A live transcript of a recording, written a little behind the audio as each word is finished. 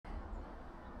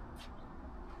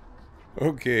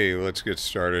Okay, let's get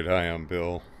started. Hi, I'm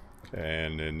Bill,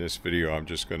 and in this video I'm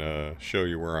just going to show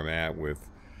you where I'm at with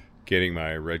getting my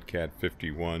RedCat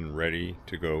 51 ready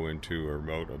to go into a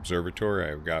remote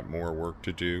observatory. I've got more work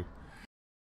to do.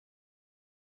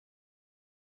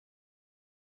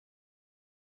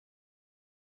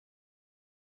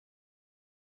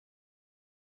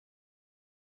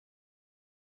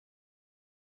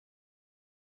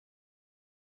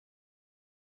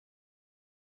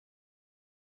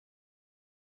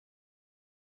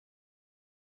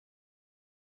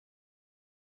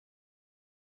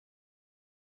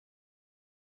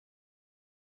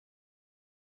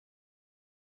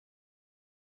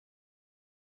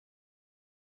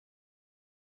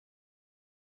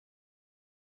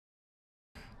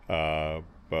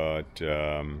 But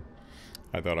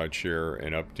I thought I'd share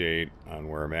an update on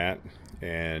where I'm at,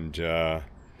 and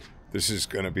this is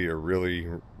going to be a really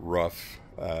rough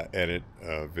edit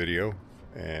video,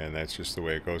 and that's just the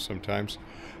way it goes sometimes.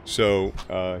 So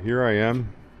here I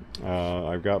am.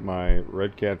 I've got my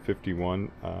RedCat 51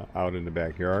 out in the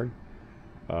backyard.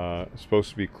 It's supposed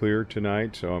to be clear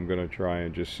tonight, so I'm going to try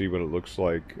and just see what it looks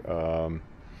like,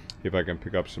 if I can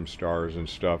pick up some stars and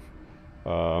stuff.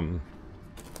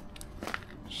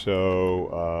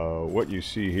 So what you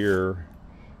see here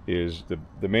is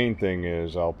the main thing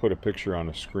is I'll put a picture on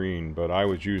the screen, but I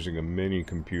was using a mini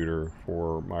computer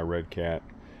for my RedCat,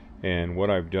 and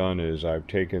what I've done is I've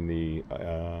taken the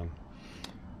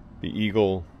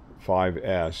Eagle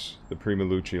 5S, the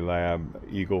Primalucci Lab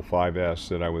Eagle 5S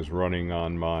that I was running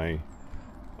on my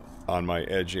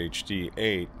Edge HD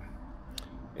 8,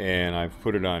 and I've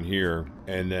put it on here,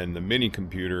 and then the mini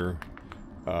computer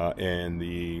and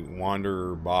the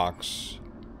Wanderer Box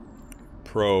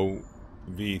Pro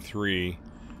V3,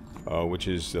 which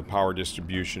is the power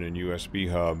distribution and USB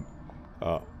hub,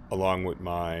 along with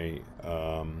my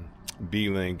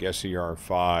B-Link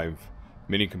SER5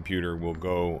 mini computer, will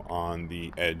go on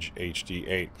the Edge HD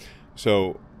 8.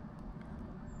 So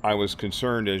I was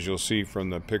concerned, as you'll see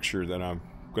from the picture that I'm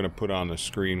going to put on the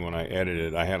screen when I edit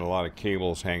it, I had a lot of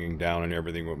cables hanging down and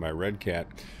everything with my RedCat.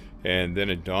 And then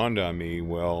it dawned on me,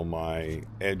 well, my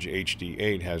Edge HD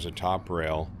 8 has a top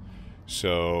rail.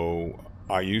 So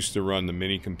I used to run the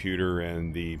mini computer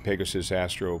and the Pegasus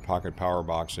Astro Pocket Power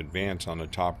Box Advance on the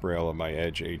top rail of my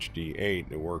Edge HD 8.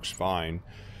 It works fine.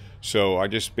 So I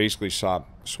just basically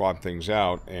swapped things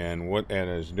out, and what that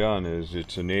has done is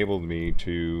it's enabled me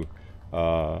to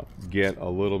get a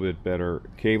little bit better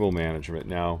cable management.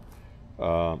 Now,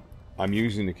 I'm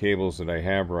using the cables that I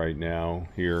have right now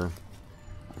here.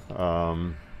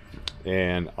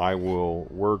 And I will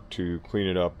work to clean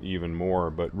it up even more,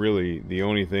 but really the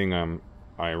only thing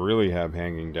I really have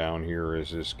hanging down here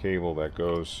is this cable that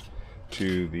goes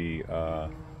to the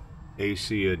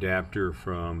AC adapter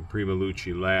from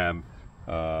Primalucci Lab,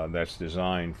 that's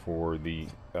designed for the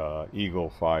Eagle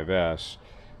 5S,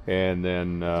 and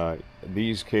then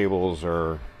these cables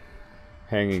are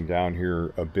hanging down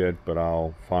here a bit, but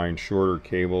I'll find shorter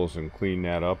cables and clean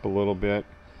that up a little bit.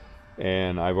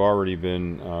 And I've already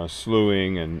been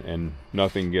slewing, and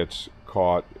nothing gets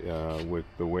caught with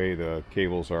the way the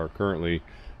cables are currently,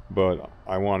 but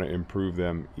I want to improve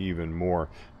them even more.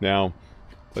 Now,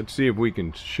 let's see if we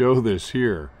can show this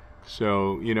here.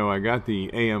 So, you know, I got the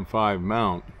AM5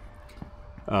 mount.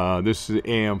 This is the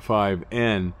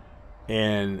AM5N,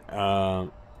 and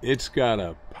it's got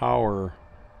a power,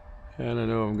 I don't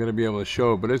know if I'm going to be able to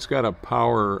show it, but it's got a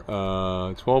power,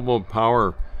 12-volt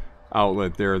power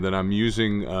outlet there that I'm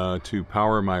using to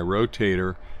power my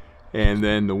rotator. And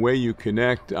then the way you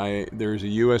connect, there's a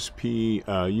USB-C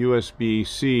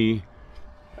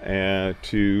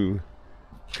to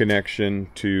connection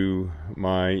to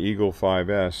my Eagle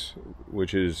 5S,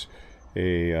 which is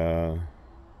a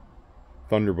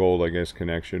Thunderbolt, I guess,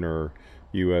 connection, or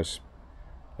USB-C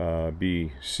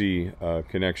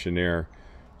connection there.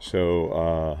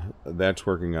 So that's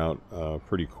working out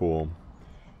pretty cool.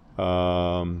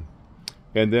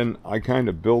 And then I kind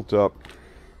of built up,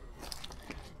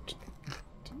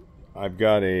 I've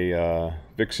got a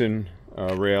Vixen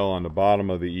rail on the bottom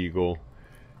of the Eagle,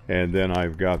 and then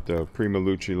I've got the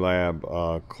Primalucci Lab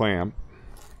clamp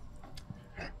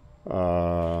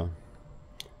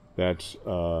that's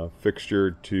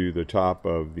fixtured to the top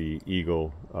of the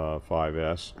Eagle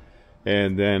 5S.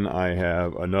 And then I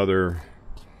have another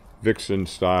Vixen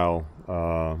style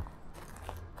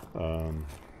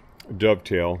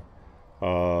dovetail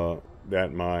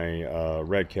that my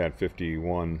RedCat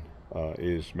 51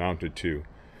 is mounted to.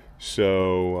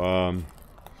 So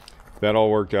that all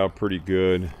worked out pretty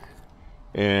good,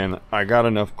 and I got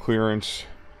enough clearance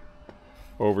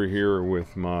over here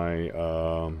with my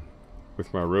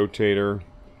with my rotator.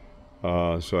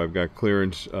 So I've got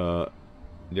clearance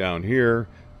down here.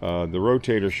 The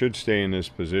rotator should stay in this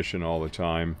position all the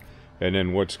time. And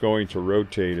then what's going to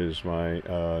rotate is my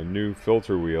new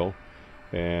filter wheel,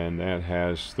 and that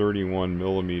has 31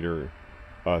 millimeter,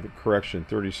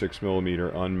 36 millimeter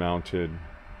unmounted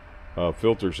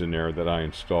filters in there that I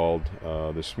installed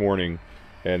this morning.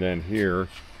 And then here,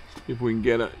 if we can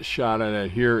get a shot at it,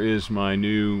 here is my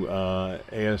new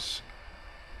ASI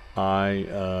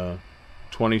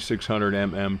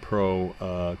 2600mm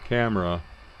Pro camera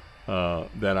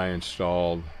that I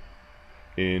installed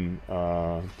in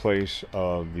place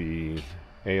of the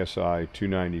ASI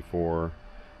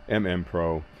 294mm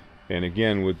Pro. And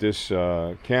again, with this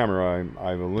camera,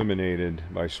 I've eliminated,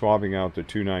 by swapping out the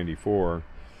 294,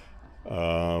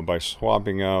 by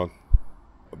swapping out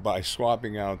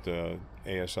the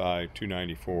ASI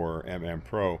 294mm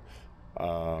Pro,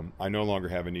 I no longer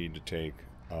have a need to take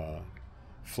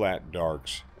flat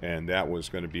darks, and that was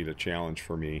going to be the challenge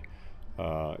for me.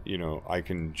 You know, I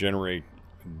can generate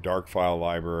dark file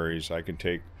libraries, I can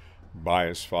take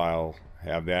bias file,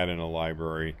 have that in a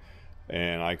library,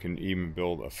 and I can even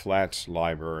build a flats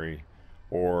library.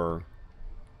 Or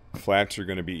flats are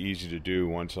going to be easy to do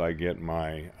once I get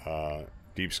my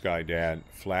Deep Sky Dad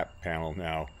flat panel.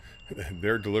 Now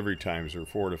their delivery times are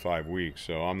 4 to 5 weeks,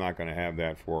 so I'm not going to have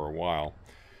that for a while.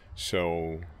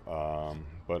 So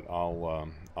but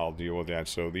I'll deal with that.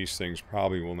 So these things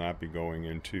probably will not be going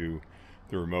into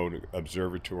the remote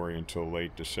observatory until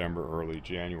late December, early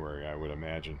January, I would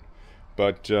imagine.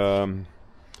 But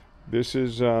this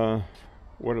is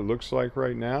what it looks like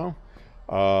right now.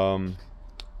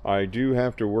 I do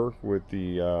have to work with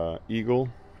the Eagle,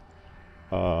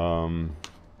 and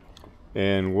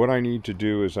what I need to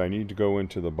do is I need to go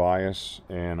into the BIOS,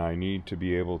 and I need to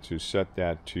be able to set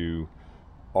that to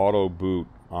auto boot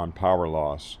on power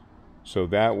loss, so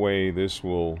that way this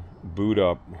will boot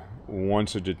up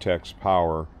once it detects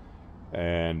power,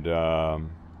 and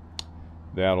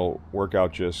that'll work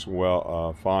out just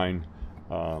fine.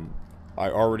 I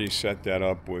already set that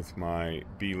up with my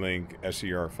B-Link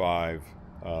SER5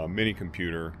 mini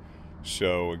computer,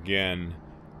 so again,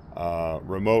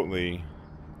 remotely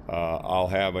I'll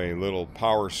have a little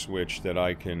power switch that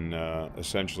I can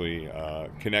essentially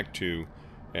connect to,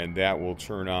 and that will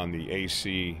turn on the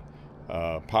AC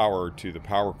power to the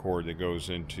power cord that goes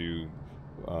into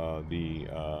the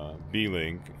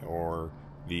B-Link or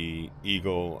the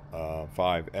Eagle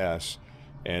 5S,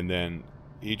 and then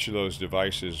each of those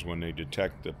devices, when they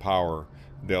detect the power,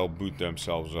 they'll boot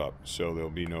themselves up, so there'll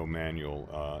be no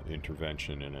manual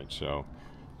intervention in it. So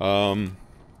so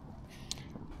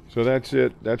that's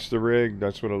it. That's the rig.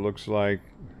 That's what it looks like.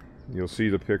 You'll see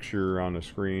the picture on the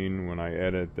screen when I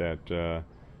edit that,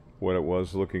 what it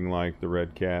was looking like, the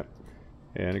RedCat.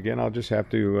 And again, I'll just have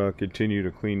to continue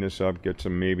to clean this up, get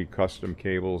some maybe custom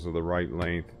cables of the right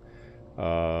length,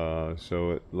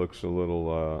 so it looks a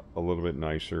little bit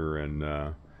nicer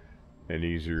and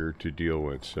easier to deal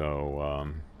with.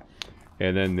 So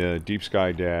and then the Deep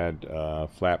Sky Dad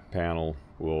flat panel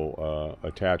will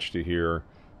attach to here,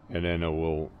 and then it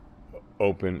will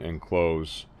open and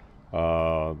close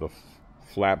the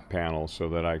flap panel so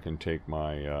that I can take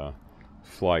my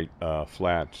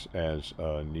flats as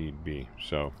need be.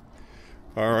 So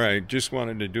alright, just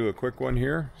wanted to do a quick one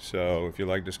here. So if you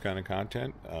like this kind of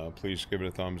content, please give it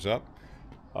a thumbs up.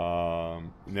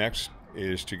 Next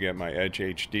is to get my Edge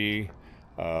HD,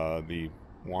 the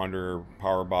Wanderer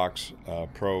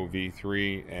Powerbox Pro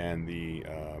V3, and the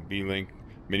B-Link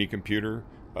mini computer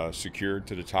secured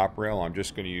to the top rail. I'm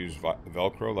just going to use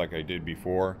Velcro like I did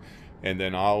before, and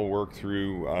then I'll work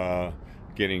through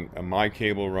getting my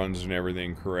cable runs and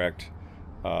everything correct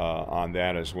on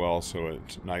that as well, so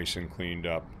it's nice and cleaned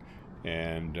up.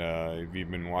 And if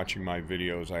you've been watching my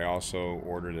videos, I also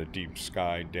ordered a Deep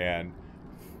Sky Dad,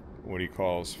 what he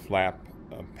calls flap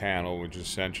panel, which is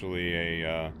essentially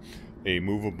a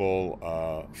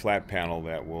movable flat panel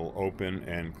that will open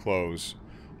and close,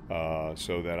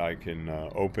 so that I can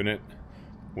open it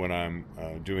when I'm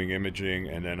doing imaging,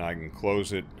 and then I can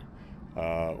close it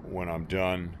when I'm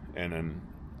done, and then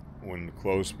when the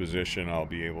closed position I'll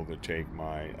be able to take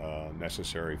my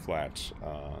necessary flats.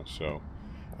 So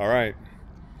alright,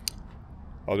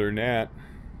 other than that,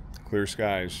 clear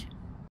skies.